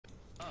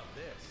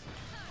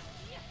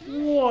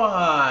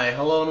Why,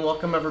 hello and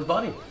welcome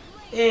everybody.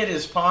 It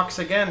is Pohx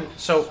again.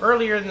 So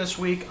earlier in this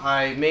week,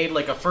 I made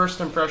like a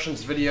first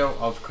impressions video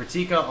of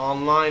Kritika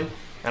online,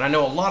 and I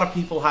know a lot of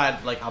people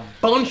had like a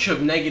bunch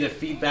of negative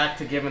feedback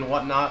to give and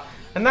whatnot,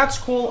 and that's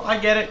cool, I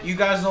get it. You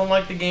guys don't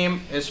like the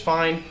game, it's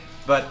fine,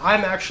 but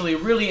I'm actually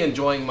really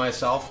enjoying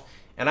myself,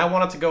 and I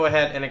wanted to go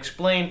ahead and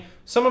explain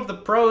some of the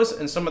pros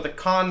and some of the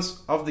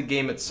cons of the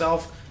game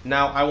itself.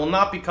 Now, I will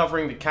not be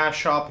covering the cash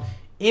shop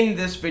in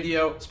this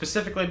video,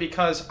 specifically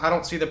because I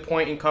don't see the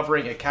point in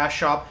covering a cash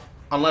shop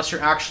unless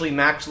you're actually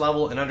max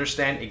level and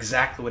understand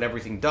exactly what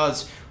everything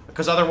does,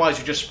 because otherwise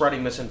you're just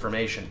spreading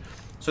misinformation.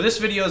 So this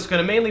video is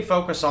going to mainly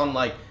focus on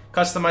like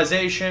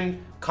customization,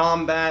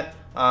 combat.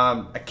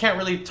 I can't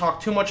really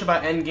talk too much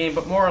about endgame,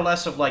 but more or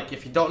less of like,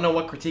 if you don't know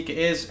what Kritika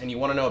is and you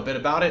want to know a bit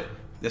about it,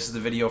 this is the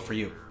video for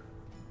you.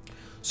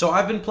 So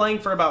I've been playing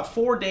for about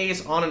 4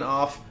 days on and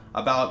off,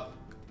 about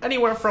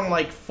anywhere from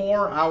like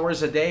 4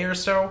 hours a day or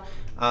so.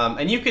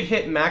 And you could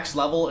hit max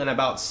level in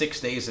about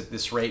 6 days at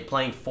this rate,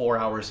 playing 4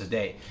 hours a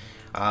day.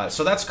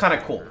 So that's kind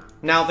of cool.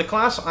 Now, the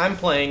class I'm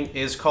playing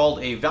is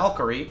called a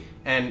Valkyrie,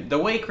 and the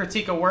way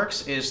Kritika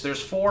works is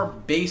there's 4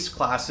 base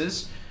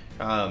classes,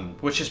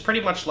 which is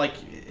pretty much like,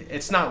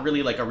 it's not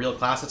really like a real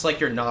class, it's like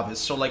your novice.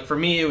 So like for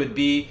me, it would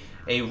be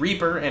a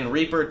Reaper, and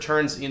Reaper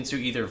turns into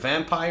either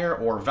Vampire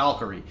or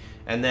Valkyrie.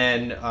 And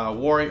then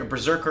Warrior,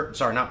 Berserker,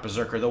 sorry, not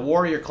Berserker, the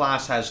Warrior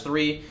class has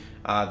 3.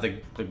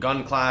 The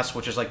gun class,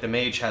 which is like the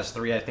mage, has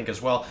 3, I think,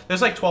 as well.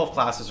 There's like 12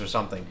 classes or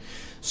something.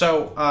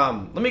 So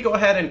let me go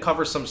ahead and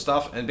cover some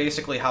stuff and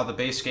basically how the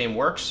base game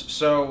works.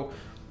 So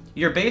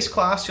your base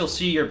class, you'll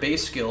see your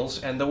base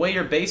skills, and the way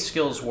your base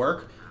skills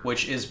work,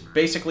 which is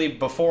basically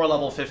before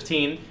level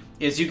 15,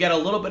 is you get a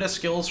little bit of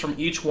skills from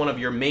each one of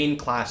your main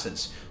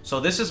classes. So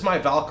this is my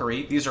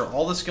Valkyrie. These are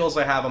all the skills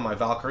I have on my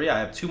Valkyrie. I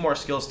have 2 more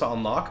skills to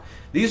unlock.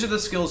 These are the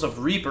skills of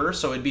Reaper,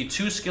 so it'd be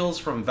 2 skills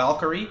from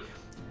Valkyrie,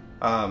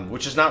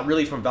 which is not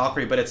really from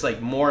Valkyrie, but it's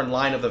like more in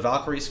line of the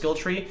Valkyrie skill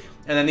tree.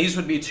 And then these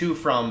would be 2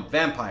 from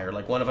Vampire,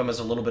 like one of them is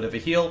a little bit of a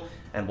heal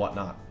and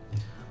whatnot.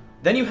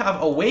 Then you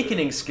have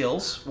Awakening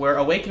skills, where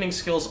Awakening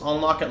skills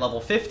unlock at level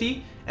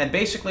 50. And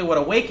basically what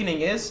Awakening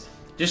is,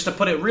 just to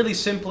put it really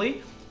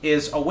simply,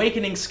 is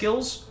Awakening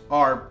skills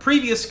are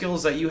previous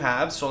skills that you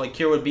have. So like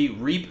here would be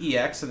Reap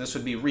EX, and this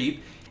would be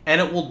Reap. And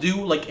it will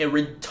do like a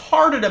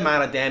retarded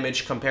amount of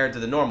damage compared to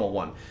the normal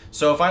one.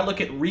 So if I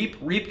look at Reap,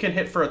 Reap can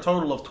hit for a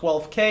total of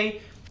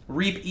 12k.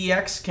 Reap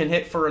EX can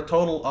hit for a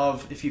total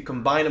of, if you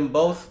combine them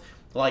both,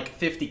 like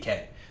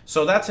 50k.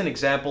 So that's an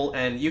example,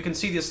 and you can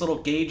see this little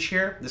gauge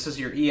here. This is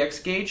your EX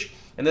gauge,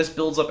 and this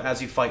builds up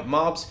as you fight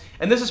mobs.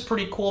 And this is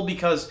pretty cool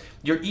because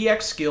your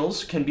EX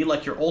skills can be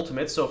like your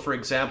ultimate. So for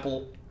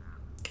example,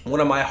 one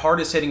of my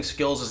hardest hitting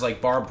skills is like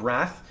Barbed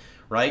Wrath,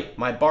 right?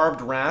 My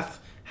Barbed Wrath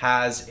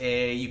has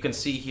a, you can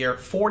see here,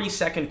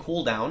 40-second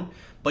cooldown,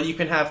 but you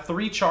can have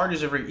 3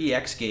 charges of your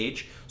EX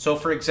gauge. So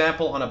for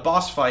example, on a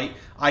boss fight,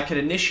 I could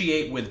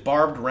initiate with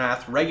Barbed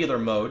Wrath regular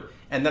mode,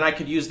 and then I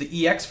could use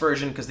the EX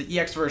version, because the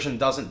EX version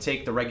doesn't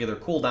take the regular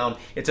cooldown.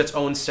 It's its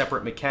own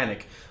separate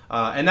mechanic.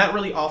 And that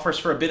really offers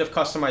for a bit of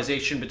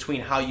customization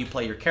between how you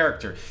play your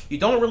character. You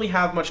don't really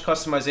have much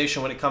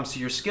customization when it comes to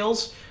your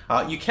skills.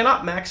 You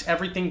cannot max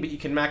everything, but you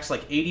can max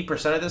like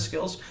 80% of the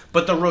skills.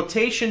 But the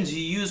rotations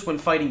you use when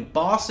fighting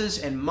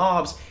bosses and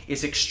mobs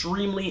is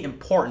extremely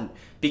important,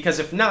 because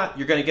if not,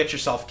 you're going to get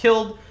yourself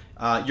killed.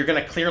 You're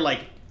going to clear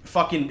like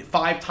fucking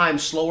 5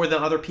 times slower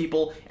than other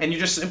people, and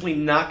you're just simply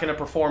not going to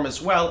perform as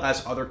well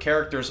as other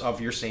characters of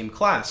your same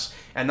class.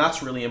 And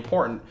that's really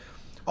important.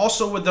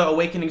 Also, with the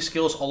Awakening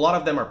skills, a lot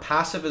of them are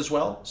passive as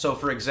well. So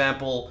for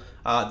example,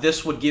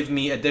 this would give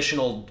me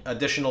additional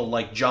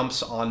like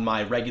jumps on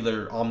my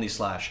regular Omni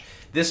Slash.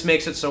 This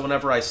makes it so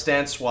whenever I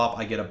stand swap,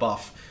 I get a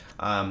buff.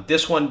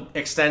 This one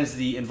extends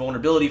the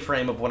invulnerability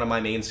frame of one of my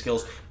main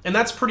skills, and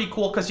that's pretty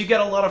cool because you get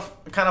a lot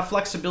of kind of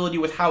flexibility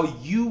with how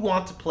you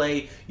want to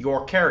play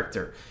your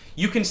character.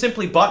 You can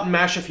simply button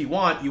mash if you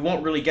want. You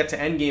won't really get to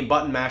endgame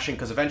button mashing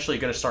because eventually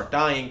you're going to start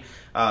dying,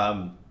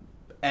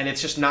 and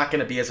it's just not going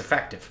to be as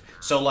effective.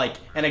 So like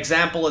an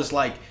example is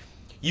like,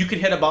 you could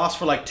hit a boss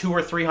for like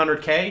 200 or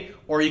 300k,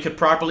 or you could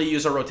properly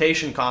use a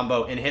rotation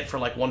combo and hit for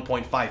like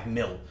 1.5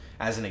 mil,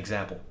 as an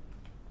example.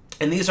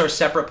 And these are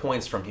separate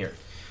points from here.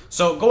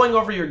 So going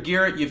over your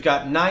gear, you've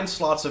got 9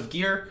 slots of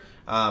gear.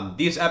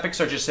 These epics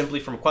are just simply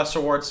from quest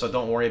rewards, so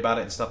don't worry about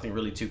it. It's nothing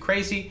really too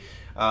crazy.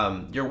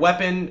 Your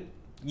weapon,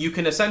 you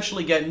can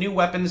essentially get new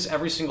weapons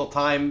every single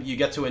time you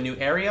get to a new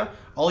area.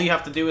 All you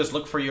have to do is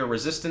look for your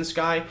resistance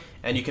guy,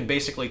 and you can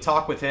basically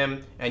talk with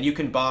him, and you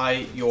can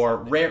buy your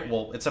rare,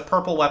 well, it's a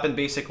purple weapon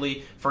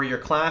basically for your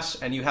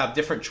class, and you have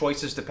different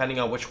choices depending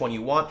on which one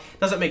you want.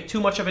 Doesn't make too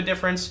much of a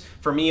difference.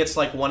 For me, it's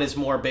like one is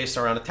more based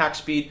around attack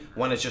speed,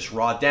 one is just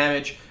raw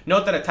damage.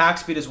 Note that attack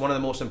speed is one of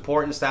the most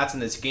important stats in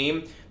this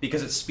game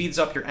because it speeds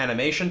up your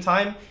animation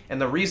time, and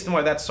the reason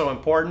why that's so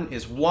important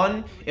is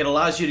 1, it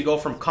allows you to go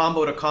from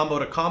combo to combo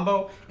to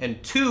combo,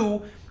 and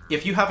 2,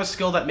 if you have a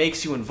skill that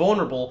makes you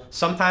invulnerable,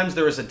 sometimes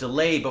there is a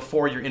delay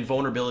before your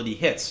invulnerability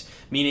hits.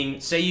 Meaning,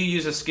 say you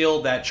use a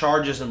skill that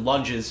charges and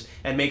lunges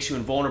and makes you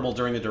invulnerable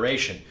during the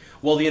duration.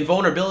 Well, the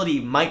invulnerability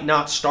might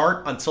not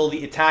start until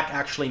the attack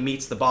actually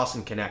meets the boss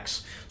and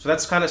connects. So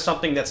that's kind of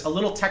something that's a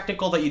little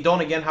technical that you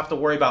don't, again, have to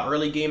worry about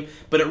early game,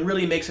 but it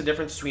really makes a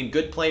difference between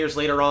good players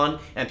later on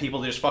and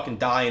people that just fucking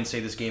die and say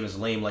this game is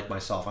lame like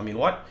myself. I mean,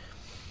 what?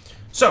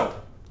 So,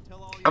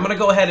 I'm going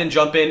to go ahead and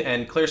jump in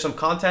and clear some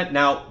content.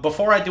 Now,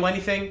 before I do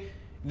anything,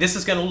 this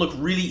is going to look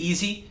really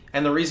easy,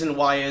 and the reason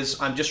why is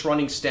I'm just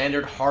running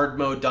standard hard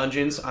mode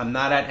dungeons. I'm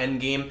not at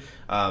endgame.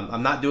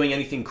 I'm not doing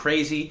anything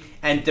crazy,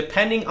 and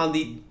depending on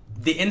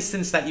the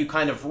instance that you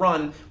kind of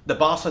run, the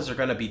bosses are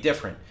going to be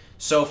different.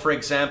 So, for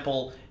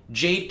example,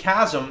 Jade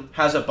Chasm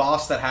has a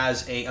boss that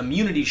has a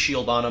immunity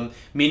shield on him,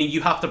 meaning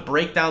you have to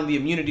break down the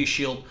immunity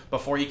shield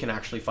before you can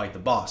actually fight the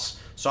boss.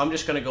 So I'm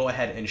just going to go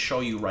ahead and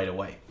show you right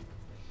away.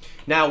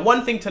 Now,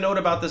 one thing to note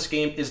about this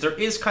game is there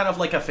is kind of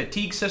like a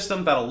fatigue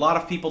system that a lot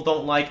of people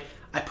don't like.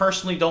 I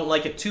personally don't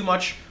like it too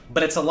much,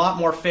 but it's a lot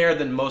more fair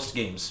than most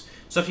games.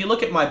 So if you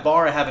look at my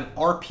bar, I have an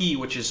RP,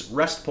 which is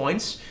rest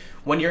points.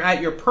 When you're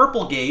at your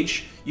purple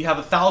gauge, you have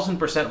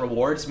 1,000%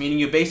 rewards, meaning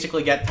you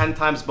basically get 10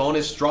 times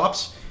bonus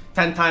drops,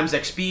 10 times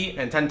XP,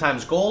 and 10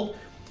 times gold.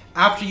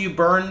 After you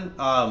burn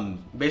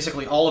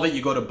basically all of it,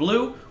 you go to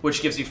blue,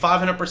 which gives you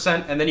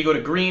 500%, and then you go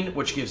to green,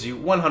 which gives you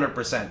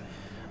 100%.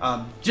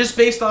 Just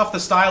based off the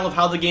style of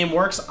how the game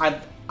works,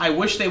 I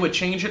wish they would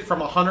change it from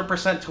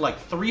 100% to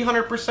like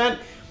 300%,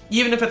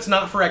 even if it's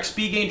not for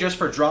XP gain, just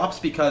for drops,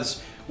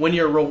 because when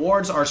your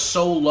rewards are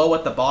so low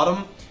at the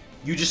bottom,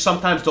 you just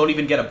sometimes don't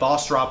even get a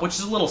boss drop, which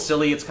is a little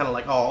silly. It's kind of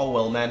like, oh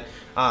well, man.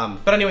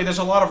 But anyway, there's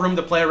a lot of room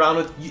to play around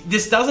with.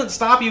 This doesn't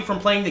stop you from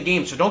playing the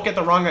game, so don't get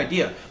the wrong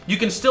idea. You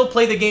can still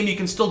play the game, you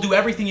can still do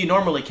everything you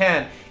normally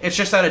can, it's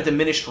just at a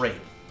diminished rate.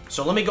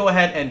 So let me go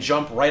ahead and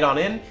jump right on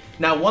in.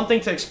 Now, one thing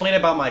to explain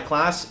about my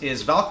class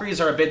is Valkyries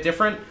are a bit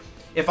different.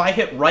 If I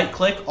hit right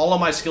click, all of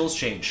my skills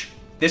change.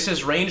 This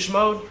is ranged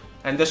mode,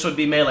 and this would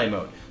be melee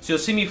mode. So you'll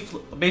see me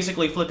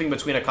basically flipping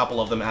between a couple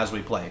of them as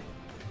we play.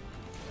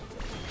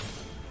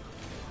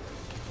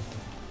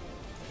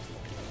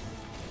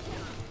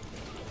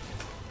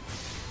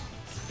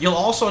 You'll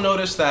also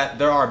notice that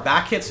there are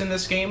back hits in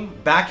this game.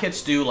 Back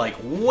hits do like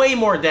way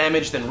more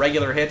damage than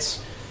regular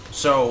hits.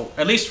 So,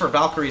 at least for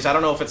Valkyries, I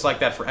don't know if it's like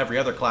that for every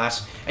other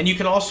class. And you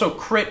can also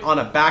crit on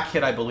a back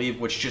hit, I believe,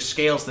 which just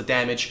scales the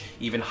damage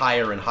even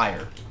higher and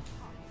higher.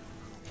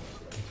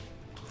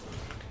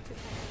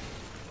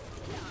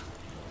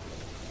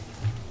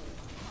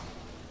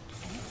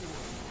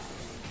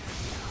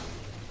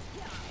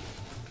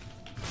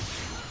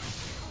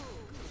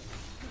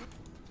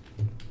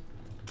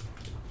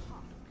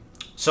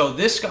 So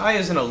this guy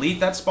is an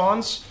elite that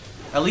spawns.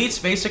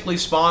 Elites basically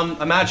spawn,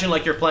 imagine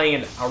like you're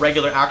playing a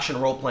regular action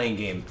role-playing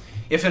game.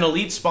 If an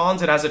elite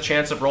spawns, it has a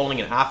chance of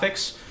rolling an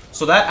affix.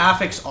 So that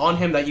affix on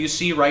him that you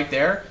see right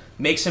there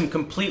makes him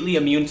completely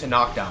immune to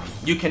knockdown.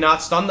 You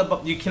cannot stun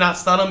him, you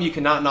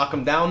cannot knock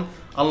him down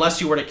unless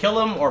you were to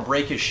kill him or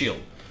break his shield.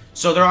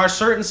 So there are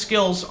certain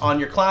skills on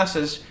your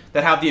classes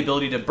that have the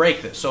ability to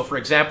break this. So for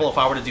example, if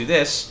I were to do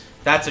this,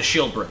 that's a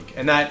shield break.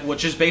 And that,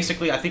 which is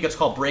basically, I think it's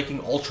called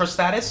breaking ultra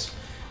status.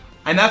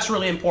 And that's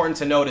really important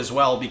to note as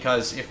well,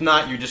 because if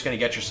not, you're just going to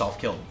get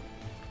yourself killed.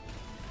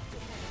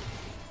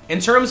 In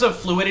terms of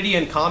fluidity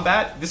in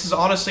combat, this is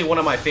honestly one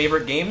of my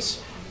favorite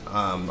games.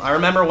 I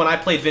remember when I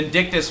played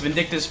Vindictus,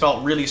 Vindictus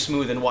felt really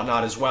smooth and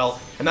whatnot as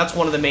well, and that's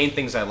one of the main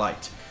things I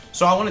liked.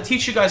 So I want to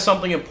teach you guys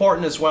something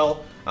important as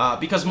well,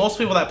 because most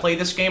people that play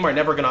this game are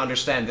never going to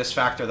understand this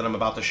factor that I'm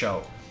about to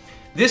show.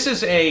 This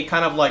is a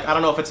kind of like, I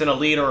don't know if it's an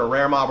elite or a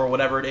rare mob or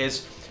whatever it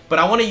is, but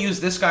I want to use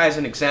this guy as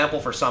an example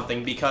for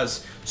something,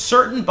 because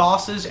certain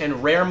bosses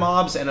and rare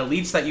mobs and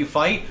elites that you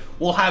fight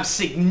will have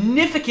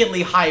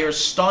significantly higher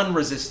stun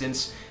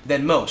resistance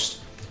than most.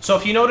 So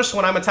if you notice,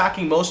 when I'm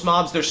attacking most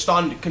mobs, they're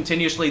stunned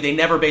continuously. They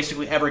never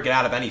basically ever get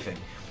out of anything.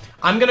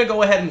 I'm going to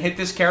go ahead and hit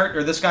this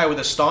character, this guy with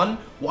a stun.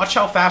 Watch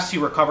how fast he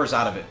recovers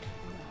out of it.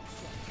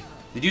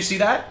 Did you see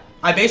that?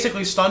 I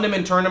basically stunned him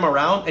and turned him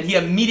around, and he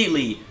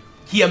immediately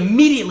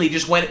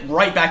just went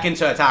right back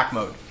into attack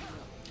mode.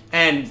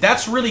 And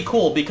that's really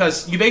cool,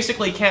 because you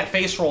basically can't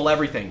face roll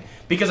everything.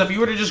 Because if you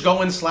were to just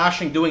go in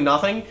slashing, doing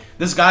nothing,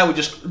 this guy would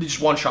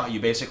just one-shot you,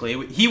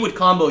 basically. He would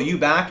combo you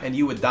back, and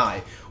you would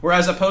die.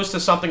 Whereas opposed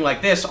to something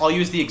like this, I'll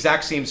use the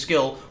exact same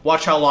skill.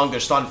 Watch how long they're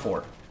stunned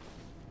for.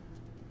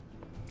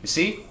 You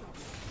see?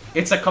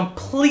 It's a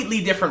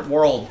completely different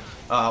world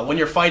when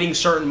you're fighting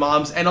certain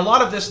mobs. And a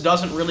lot of this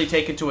doesn't really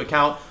take into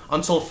account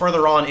until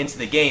further on into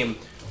the game.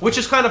 Which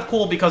is kind of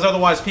cool, because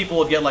otherwise people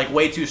would get like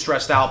way too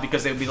stressed out,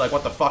 because they would be like,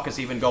 what the fuck is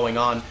even going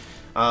on?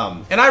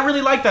 And I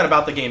really like that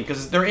about the game,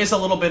 because there is a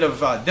little bit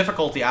of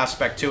difficulty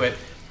aspect to it,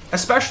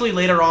 especially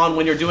later on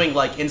when you're doing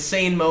like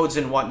insane modes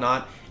and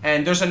whatnot.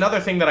 And there's another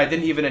thing that I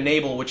didn't even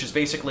enable, which is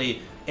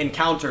basically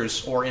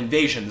encounters or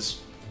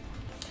invasions.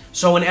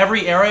 So in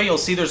every area, you'll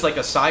see there's like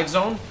a side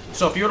zone.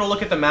 So if you were to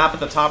look at the map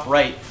at the top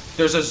right,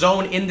 there's a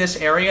zone in this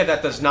area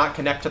that does not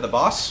connect to the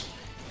boss.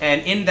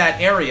 And in that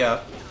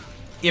area,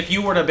 if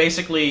you were to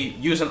basically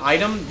use an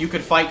item, you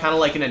could fight kind of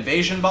like an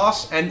invasion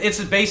boss, and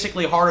it's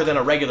basically harder than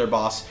a regular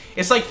boss.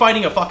 It's like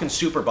fighting a fucking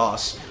super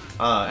boss,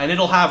 and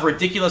it'll have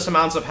ridiculous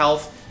amounts of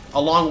health,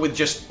 along with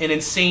just an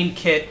insane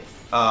kit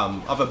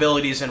of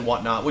abilities and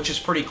whatnot, which is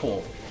pretty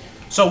cool.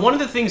 So one of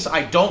the things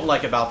I don't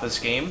like about this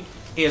game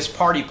is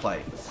party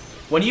play.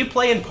 When you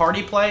play in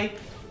party play,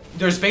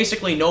 there's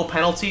basically no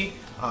penalty.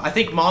 I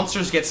think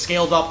monsters get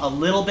scaled up a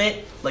little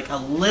bit, like a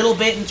little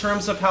bit in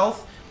terms of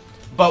health,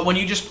 but when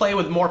you just play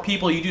with more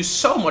people, you do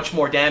so much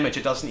more damage,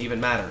 it doesn't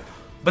even matter.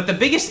 But the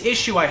biggest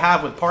issue I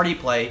have with party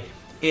play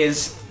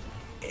is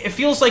it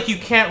feels like you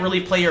can't really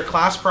play your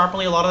class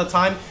properly a lot of the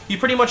time. You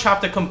pretty much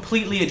have to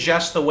completely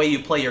adjust the way you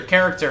play your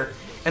character,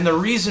 and the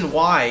reason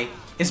why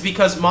is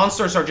because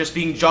monsters are just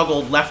being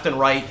juggled left and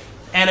right,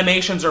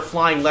 animations are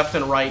flying left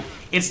and right.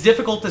 It's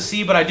difficult to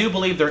see, but I do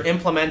believe they're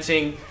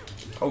implementing...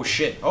 Oh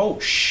shit, oh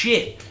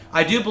shit!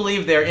 I do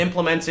believe they're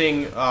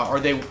implementing, or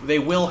they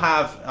will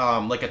have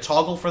like a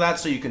toggle for that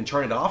so you can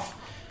turn it off.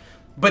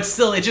 But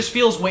still, it just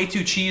feels way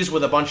too cheese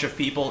with a bunch of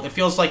people. It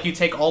feels like you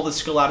take all the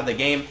skill out of the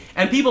game.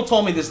 And people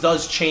told me this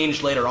does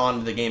change later on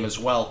in the game as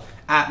well,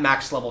 at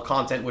max level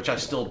content, which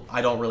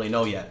I don't really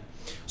know yet.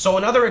 So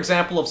another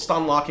example of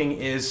stun locking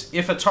is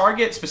if a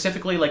target,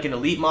 specifically like an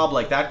elite mob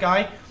like that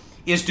guy,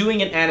 is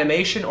doing an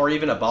animation or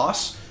even a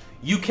boss,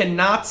 you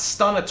cannot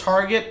stun a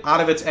target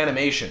out of its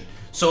animation.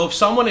 So if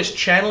someone is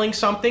channeling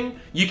something,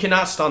 you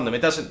cannot stun them. It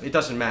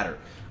doesn't matter.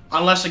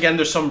 Unless, again,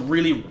 there's some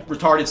really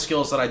retarded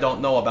skills that I don't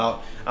know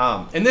about.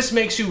 And this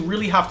makes you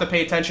really have to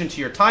pay attention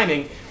to your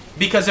timing,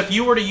 because if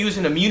you were to use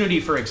an immunity,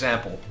 for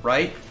example,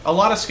 right? A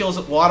lot of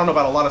skills, well, I don't know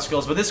about a lot of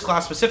skills, but this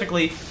class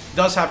specifically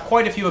does have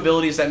quite a few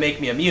abilities that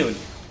make me immune.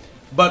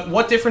 But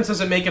what difference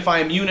does it make if I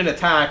immune an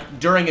attack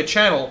during a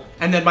channel,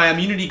 and then my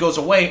immunity goes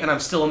away and I'm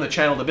still in the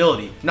channeled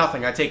ability?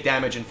 Nothing. I take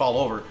damage and fall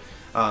over.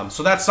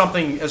 So that's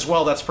something as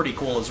well that's pretty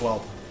cool as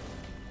well.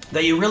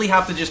 That you really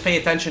have to just pay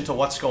attention to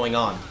what's going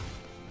on.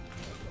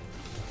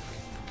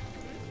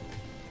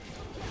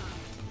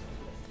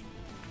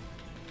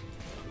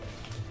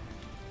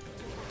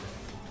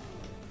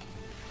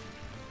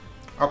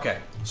 Okay,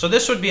 so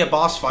this would be a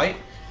boss fight.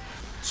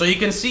 So you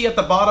can see at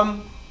the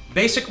bottom,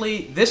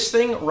 basically this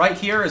thing right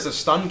here is a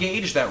stun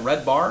gauge, that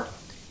red bar.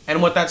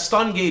 And what that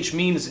stun gauge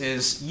means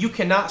is you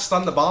cannot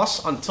stun the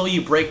boss until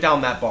you break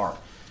down that bar.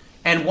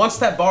 And once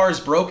that bar is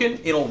broken,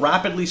 it'll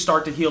rapidly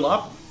start to heal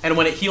up. And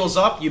when it heals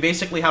up, you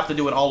basically have to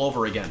do it all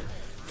over again.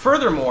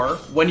 Furthermore,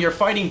 when you're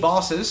fighting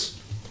bosses,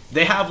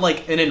 they have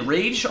like an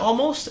enrage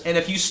almost. And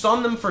if you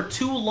stun them for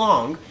too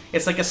long,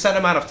 it's like a set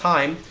amount of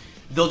time,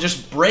 they'll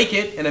just break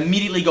it and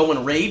immediately go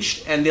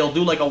enraged, and they'll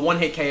do like a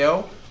one-hit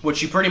KO,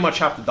 which you pretty much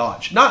have to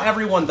dodge. Not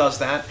everyone does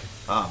that,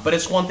 but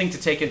it's one thing to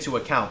take into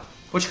account,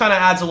 which kind of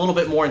adds a little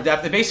bit more in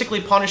depth. It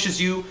basically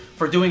punishes you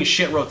for doing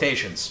shit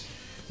rotations.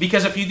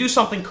 Because if you do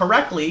something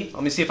correctly,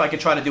 let me see if I can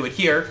try to do it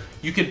here,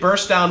 you could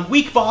burst down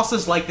weak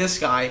bosses like this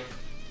guy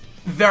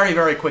very,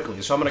 very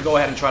quickly. So I'm going to go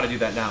ahead and try to do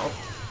that now.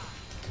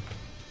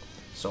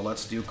 So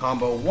let's do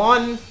combo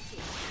 1.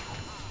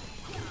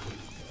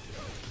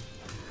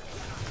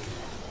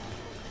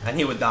 And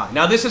he would die.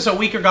 Now this is a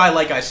weaker guy,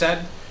 like I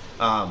said.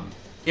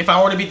 If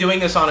I were to be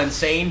doing this on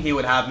Insane, he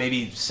would have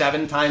maybe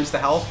 7 times the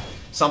health,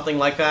 something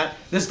like that.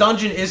 This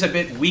dungeon is a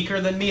bit weaker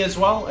than me as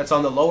well. It's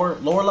on the lower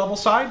level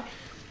side.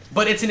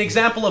 But it's an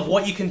example of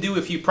what you can do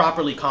if you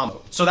properly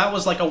combo. So that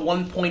was like a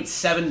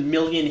 1.7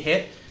 million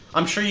hit.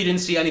 I'm sure you didn't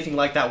see anything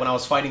like that when I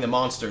was fighting the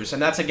monsters.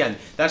 And that's, again,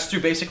 that's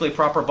through basically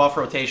proper buff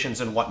rotations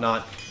and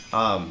whatnot.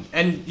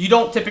 And you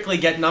don't typically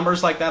get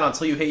numbers like that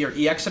until you hit your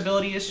EX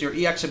abilities. Your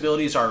EX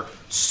abilities are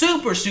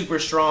super, super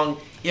strong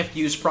if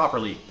used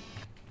properly.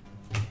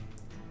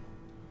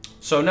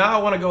 So now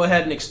I want to go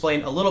ahead and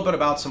explain a little bit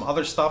about some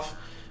other stuff.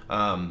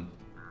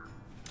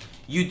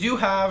 You do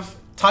have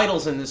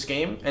titles in this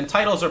game, and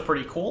titles are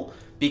pretty cool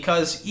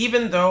because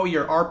even though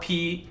your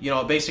RP, you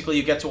know, basically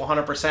you get to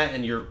 100%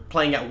 and you're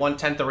playing at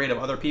 1/10 the rate of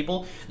other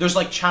people, there's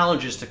like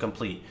challenges to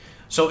complete.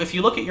 So if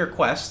you look at your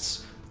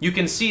quests, you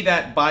can see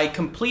that by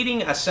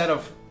completing a set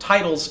of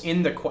titles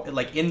in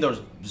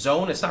the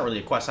zone, it's not really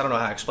a quest, I don't know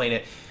how to explain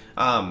it.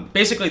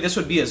 Basically, this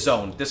would be a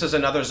zone. This is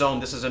another zone,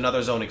 this is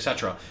another zone,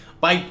 etc.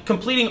 By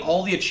completing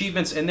all the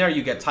achievements in there,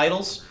 you get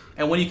titles,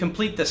 and when you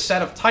complete the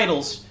set of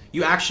titles,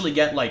 you actually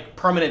get like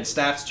permanent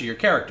stats to your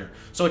character.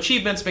 So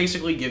achievements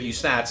basically give you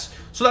stats.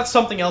 So that's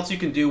something else you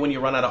can do when you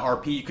run out of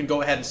RP. You can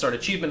go ahead and start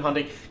achievement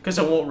hunting because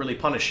it won't really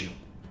punish you.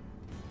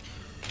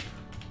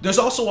 There's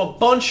also a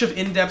bunch of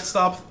in-depth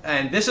stuff,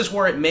 and this is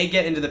where it may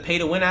get into the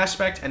pay-to-win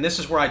aspect, and this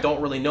is where I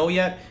don't really know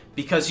yet,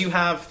 because you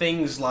have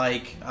things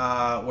like,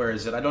 where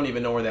is it? I don't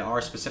even know where they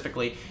are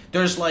specifically.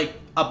 There's like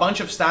a bunch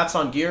of stats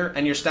on gear,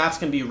 and your stats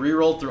can be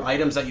rerolled through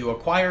items that you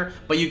acquire,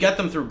 but you get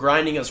them through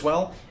grinding as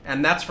well,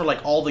 and that's for like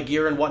all the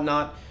gear and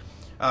whatnot.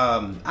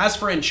 As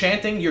for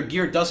enchanting, your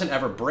gear doesn't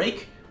ever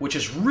break, which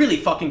is really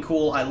fucking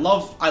cool. I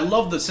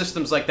love the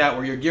systems like that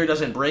where your gear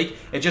doesn't break.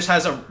 It just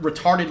has a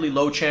retardedly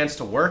low chance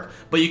to work,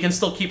 but you can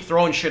still keep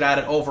throwing shit at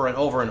it over and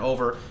over and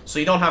over, so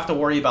you don't have to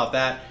worry about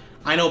that.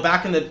 I know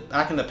back in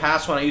the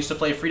past when I used to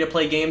play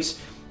free-to-play games,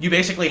 you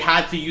basically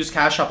had to use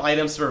cash shop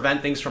items to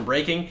prevent things from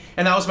breaking,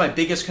 and that was my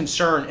biggest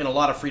concern in a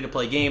lot of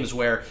free-to-play games,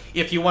 where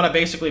if you want to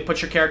basically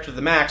put your character to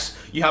the max,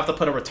 you have to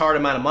put a retarded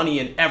amount of money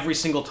in every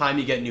single time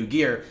you get new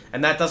gear,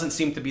 and that doesn't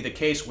seem to be the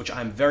case, which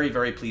I'm very,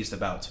 very pleased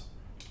about.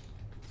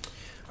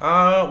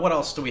 What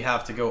else do we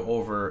have to go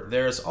over?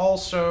 There's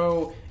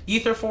also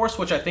Ether Force,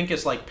 which I think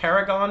is like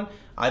Paragon.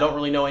 I don't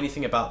really know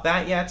anything about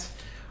that yet.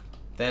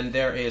 Then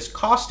there is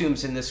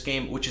costumes in this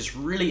game, which is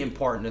really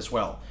important as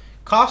well.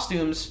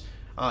 Costumes...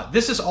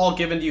 this is all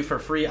given to you for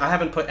free. I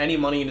haven't put any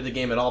money into the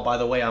game at all, by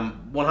the way.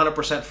 I'm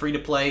 100% free to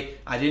play.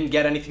 I didn't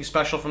get anything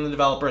special from the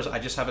developers. I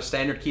just have a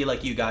standard key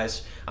like you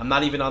guys. I'm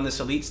not even on this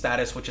elite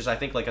status, which is, I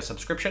think, like a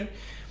subscription.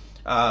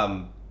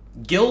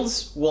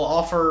 Guilds will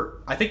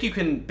offer... I think you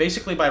can,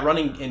 basically by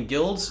running in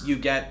guilds, you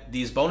get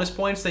these bonus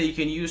points that you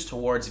can use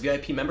towards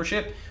VIP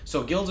membership.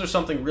 So guilds are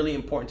something really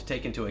important to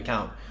take into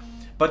account.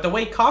 But the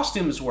way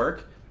costumes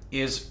work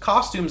is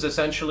costumes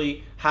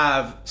essentially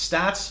have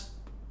stats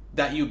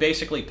that you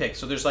basically pick.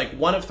 So there's like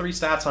 1 of 3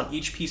 stats on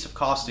each piece of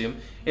costume.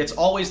 It's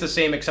always the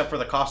same except for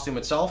the costume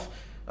itself.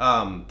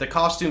 The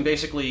costume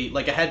basically,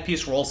 like a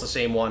headpiece rolls the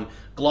same one,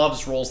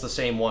 gloves rolls the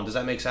same one. Does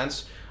that make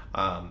sense?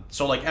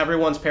 So like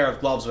everyone's pair of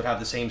gloves would have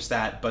the same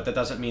stat, but that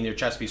doesn't mean your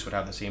chest piece would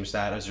have the same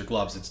stat as your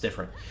gloves. It's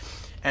different.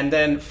 And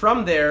then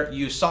from there,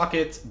 you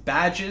socket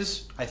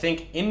badges. I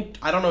think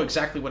I don't know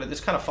exactly what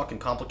it's kind of fucking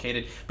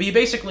complicated, but you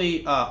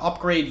basically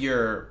upgrade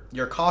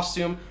your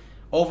costume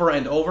over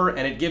and over,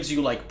 and it gives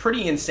you like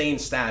pretty insane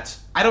stats.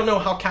 I don't know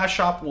how Cash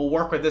Shop will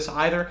work with this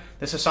either.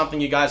 This is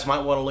something you guys might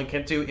want to link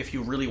into if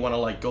you really want to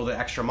like go the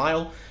extra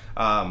mile.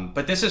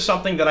 But this is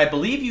something that I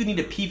believe you need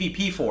a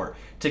PvP for.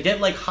 To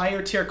get like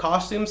higher tier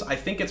costumes, I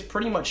think it's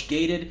pretty much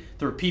gated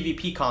through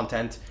PvP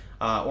content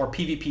or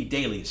PvP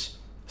dailies.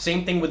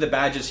 Same thing with the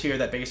badges here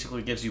that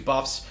basically gives you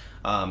buffs.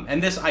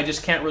 And this I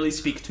just can't really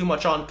speak too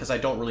much on because I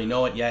don't really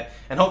know it yet.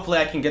 And hopefully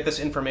I can get this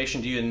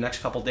information to you in the next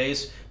couple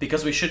days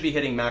because we should be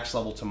hitting max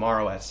level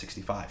tomorrow at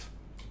 65.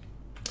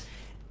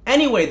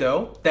 Anyway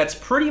though, that's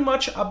pretty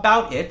much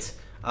about it.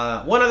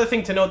 One other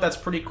thing to note that's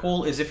pretty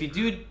cool is if you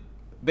do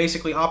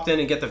basically opt in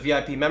and get the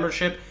VIP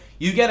membership,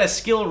 you get a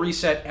skill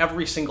reset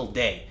every single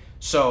day.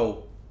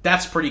 So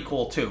that's pretty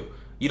cool too.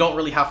 You don't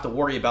really have to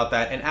worry about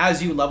that. And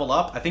as you level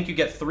up, I think you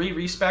get 3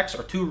 respecs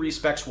or 2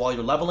 respecs while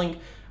you're leveling.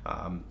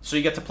 So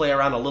you get to play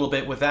around a little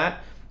bit with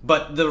that.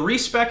 But the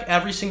respec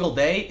every single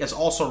day is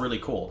also really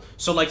cool.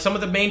 So like some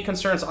of the main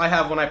concerns I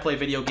have when I play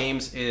video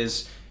games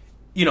is,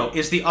 you know,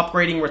 is the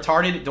upgrading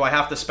retarded? Do I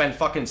have to spend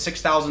fucking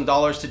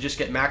 $6,000 to just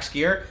get max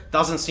gear?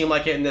 Doesn't seem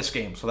like it in this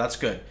game, so that's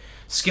good.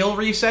 Skill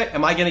reset,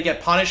 am I going to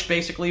get punished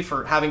basically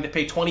for having to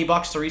pay 20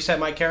 bucks to reset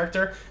my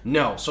character?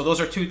 No. So those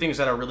are 2 things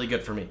that are really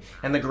good for me.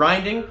 And the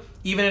grinding,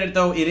 even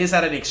though it is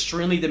at an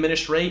extremely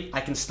diminished rate,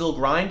 I can still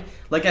grind.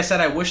 Like I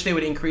said, I wish they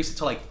would increase it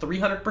to like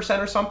 300%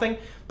 or something,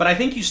 but I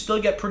think you still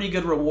get pretty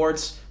good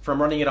rewards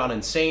from running it on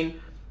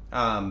Insane.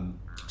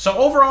 So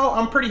overall,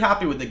 I'm pretty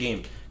happy with the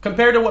game.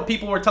 Compared to what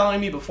people were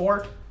telling me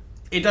before,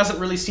 it doesn't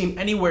really seem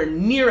anywhere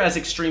near as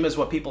extreme as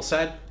what people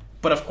said.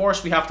 But of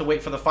course, we have to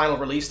wait for the final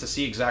release to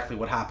see exactly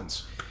what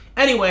happens.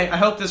 Anyway, I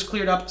hope this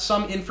cleared up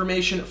some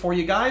information for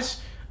you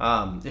guys.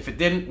 If it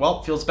didn't,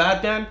 well, feels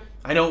bad, Dan.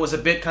 I know it was a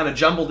bit kind of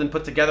jumbled and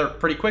put together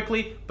pretty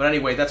quickly. But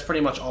anyway, that's pretty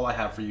much all I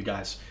have for you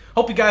guys.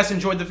 Hope you guys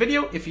enjoyed the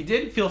video. If you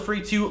did, feel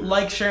free to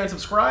like, share, and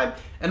subscribe.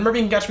 And remember,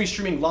 you can catch me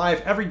streaming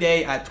live every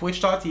day at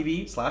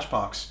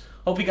twitch.tv/Pohx.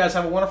 Hope you guys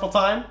have a wonderful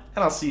time,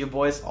 and I'll see you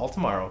boys all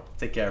tomorrow.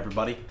 Take care,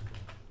 everybody.